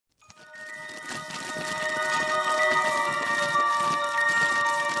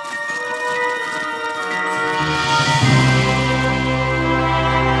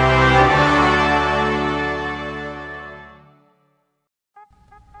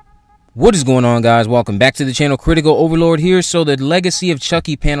What is going on, guys? Welcome back to the channel. Critical Overlord here. So the Legacy of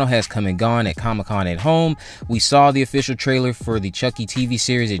Chucky panel has come and gone at Comic-Con at home. We saw the official trailer for the Chucky TV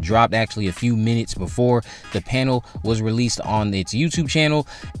series. It dropped actually a few minutes before the panel was released on its YouTube channel,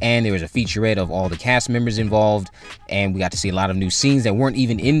 and there was a featurette of all the cast members involved, and we got to see a lot of new scenes that weren't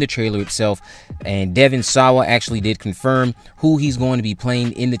even in the trailer itself. And Devon Sawa actually did confirm who he's going to be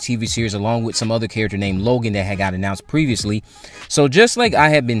playing in the TV series, along with some other character named Logan that had got announced previously. So just like I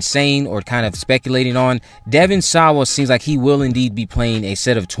had been saying or kind of speculating on, Devon Sawa seems like he will indeed be playing a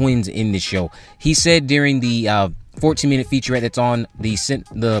set of twins in this show. He said during the 14-minute featurette that's on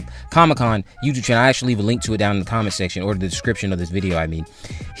the Comic-Con YouTube channel, I actually leave a link to it down in the comment section or the description of this video, I mean.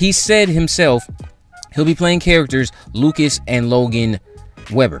 He said himself he'll be playing characters Lucas and Logan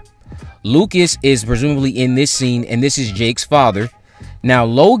Weber. Lucas is presumably in this scene, and this is Jake's father. Now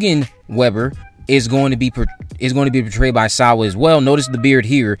Logan Weber is going to be portrayed by Sawa as well. Notice the beard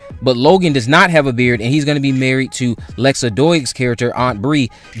here, but Logan does not have a beard, and he's going to be married to Lexa Doig's character, Aunt Bree,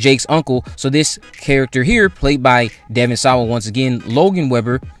 Jake's uncle. So this character here, played by Devon Sawa once again, Logan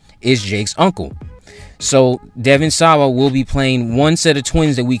Weber, is Jake's uncle. So Devon Sawa will be playing one set of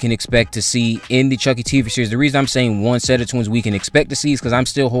twins that we can expect to see in the Chucky TV series. The reason I'm saying one set of twins we can expect to see is because I'm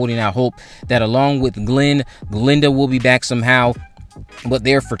still holding out hope that along with Glinda will be back somehow. But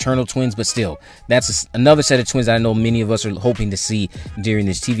they're fraternal twins, but still, that's another set of twins that I know many of us are hoping to see during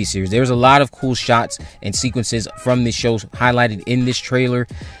this TV series. There's a lot of cool shots and sequences from this show highlighted in this trailer.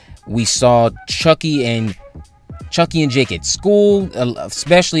 We saw Chucky and Jake at school,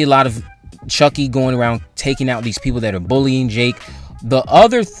 especially a lot of Chucky going around taking out these people that are bullying Jake. The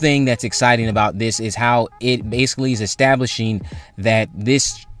other thing that's exciting about this is how it basically is establishing that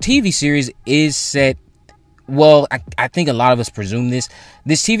this TV series is set. Well, I think a lot of us presume this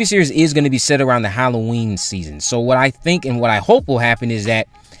TV series is going to be set around the Halloween season. So what I think and what I hope will happen is that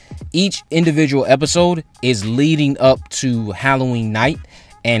each individual episode is leading up to Halloween night,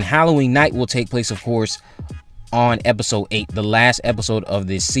 and Halloween night will take place, of course, on episode 8, the last episode of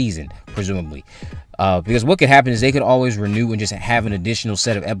this season, presumably. Because what could happen is they could always renew and just have an additional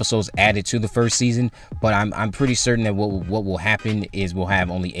set of episodes added to the first season. But I'm pretty certain that what will happen is we'll have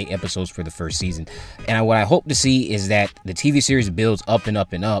only 8 episodes for the first season. And what I hope to see is that the TV series builds up and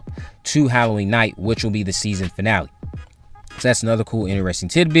up and up to Halloween night, which will be the season finale. So that's another cool, interesting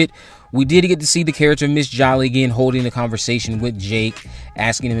tidbit. We did get to see the character Miss Jolly again holding a conversation with Jake,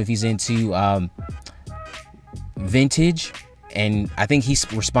 asking him if he's into vintage. And I think he's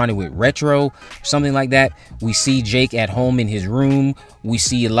responded with retro, something like that. We see Jake at home in his room. We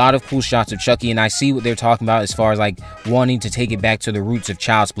see a lot of cool shots of Chucky, and I see what they're talking about as far as like wanting to take it back to the roots of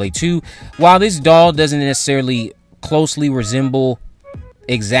Child's Play 2. While this doll doesn't necessarily closely resemble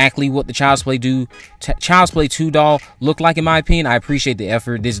exactly what the Child's Play 2 doll looked like, in my opinion, I appreciate the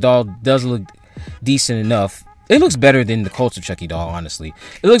effort. This doll does look decent enough. It looks better than the Cult of Chucky doll, honestly.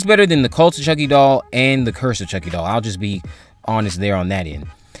 It looks better than the Cult of Chucky doll and the Curse of Chucky doll. I'll just be honest there on that end.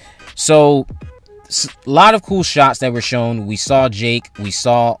 So a lot of cool shots that were shown. We saw Jake, we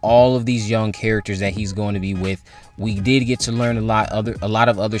saw all of these young characters that he's going to be with. We did get to learn a lot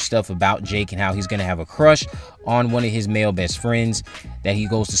of other stuff about Jake and how he's going to have a crush on one of his male best friends that he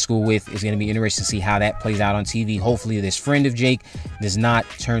goes to school with. It's going to be interesting to see how that plays out on TV. Hopefully this friend of Jake does not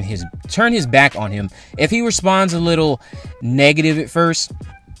turn his back on him. If he responds a little negative at first,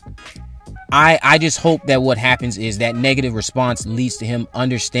 I just hope that what happens is that negative response leads to him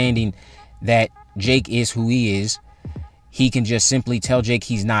understanding that Jake is who he is. He can just simply tell Jake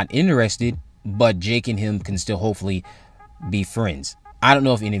he's not interested, but Jake and him can still hopefully be friends. I don't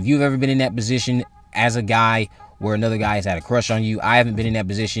know if any of you have ever been in that position as a guy where another guy has had a crush on you. I haven't been in that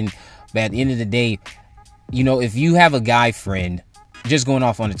position, but at the end of the day, you know, if you have a guy friend, just going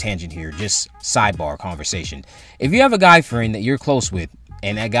off on a tangent here, just sidebar conversation. If you have a guy friend that you're close with,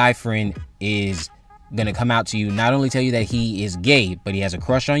 and that guy friend is going to come out to you, not only tell you that he is gay, but he has a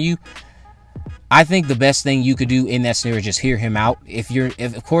crush on you, I think the best thing you could do in that scenario is just hear him out.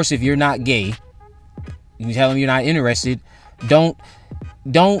 Of course, if you're not gay, you tell him you're not interested. Don't,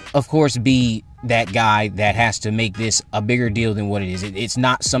 of course, be that guy that has to make this a bigger deal than what it is. It's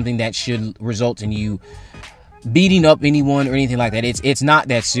not something that should result in you beating up anyone or anything like that. It's not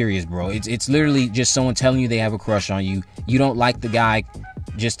that serious, bro. It's literally just someone telling you they have a crush on you. You don't like the guy,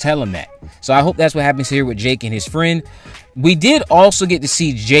 just tell him that. So I hope that's what happens here with Jake and his friend. We did also get to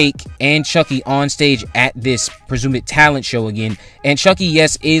see Jake and Chucky on stage at this presumed talent show again. And Chucky,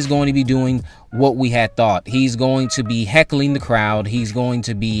 yes, is going to be doing what we had thought. He's going to be heckling the crowd. He's going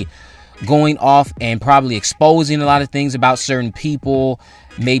to be going off and probably exposing a lot of things about certain people.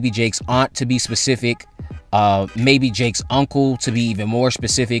 Maybe Jake's aunt, to be specific. maybe Jake's uncle, to be even more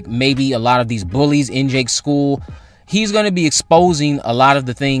specific, maybe a lot of these bullies in Jake's school. He's going to be exposing a lot of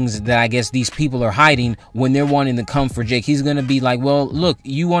the things that I guess these people are hiding when they're wanting to come for Jake. He's going to be like, well, look,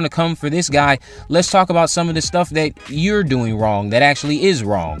 you want to come for this guy. Let's talk about some of the stuff that you're doing wrong that actually is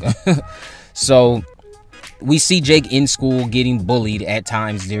wrong. So we see Jake in school getting bullied at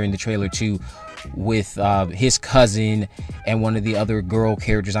times during the trailer too, with his cousin and one of the other girl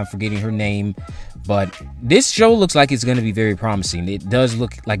characters. I'm forgetting her name. But this show looks like it's going to be very promising. It does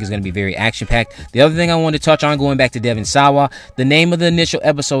look like it's going to be very action-packed. The other thing I want to touch on, going back to Devon Sawa, the name of the initial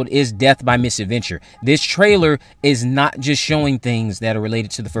episode is Death by Misadventure. This trailer is not just showing things that are related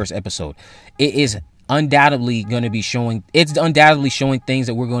to the first episode. It is undoubtedly going to be showing, things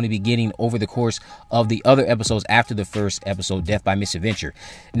that we're going to be getting over the course of the other episodes after the first episode, Death by Misadventure.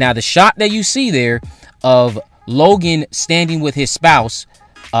 Now, the shot that you see there of Logan standing with his spouse,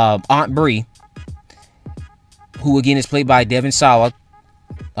 Aunt Bree, who again is played by Devon Sawa,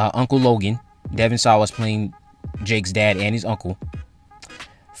 Uncle Logan. Devon Sawa is playing Jake's dad and his uncle.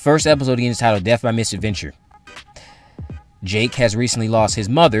 First episode again is titled Death by Misadventure. Jake has recently lost his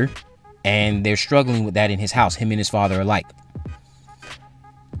mother, and they're struggling with that in his house, him and his father alike.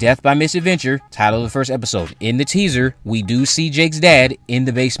 Death by Misadventure, title of the first episode. In the teaser, we do see Jake's dad in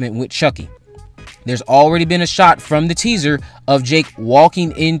the basement with Chucky. There's already been a shot from the teaser of Jake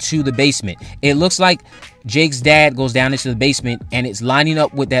walking into the basement. It looks like Jake's dad goes down into the basement, and it's lining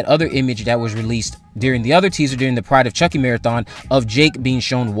up with that other image that was released during the other teaser during the Pride of Chucky marathon of Jake being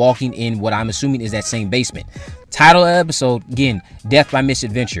shown walking in what I'm assuming is that same basement. Title of the episode, again, Death by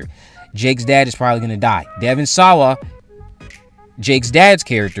Misadventure. Jake's dad is probably going to die. Devon Sawa, Jake's dad's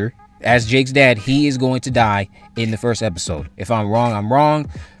character, as Jake's dad, he is going to die in the first episode. If I'm wrong, I'm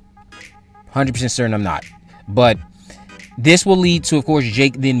wrong. 100% certain I'm not. But this will lead to, of course,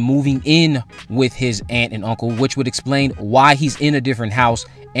 Jake then moving in with his aunt and uncle, which would explain why he's in a different house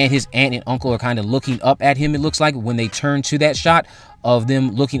and his aunt and uncle are kind of looking up at him, it looks like, when they turn to that shot of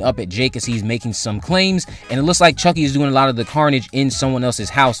them looking up at Jake as he's making some claims. And it looks like Chucky is doing a lot of the carnage in someone else's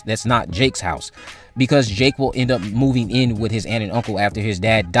house that's not Jake's house, because Jake will end up moving in with his aunt and uncle after his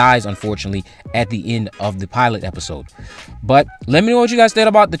dad dies, unfortunately, at the end of the pilot episode. But let me know what you guys thought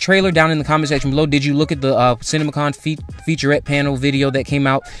about the trailer down in the comment section below. Did you look at the CinemaCon featurette panel video that came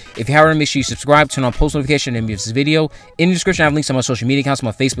out? If you haven't, make sure you subscribe, turn on post notification, and this video. In the description, I have links to my social media accounts,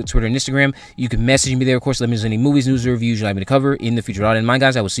 my Facebook, Twitter, and Instagram. You can message me there, of course. Let me know any movies, news, or reviews you'd like me to cover in the future. With all that in mind,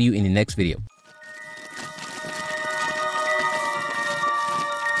 guys, I will see you in the next video.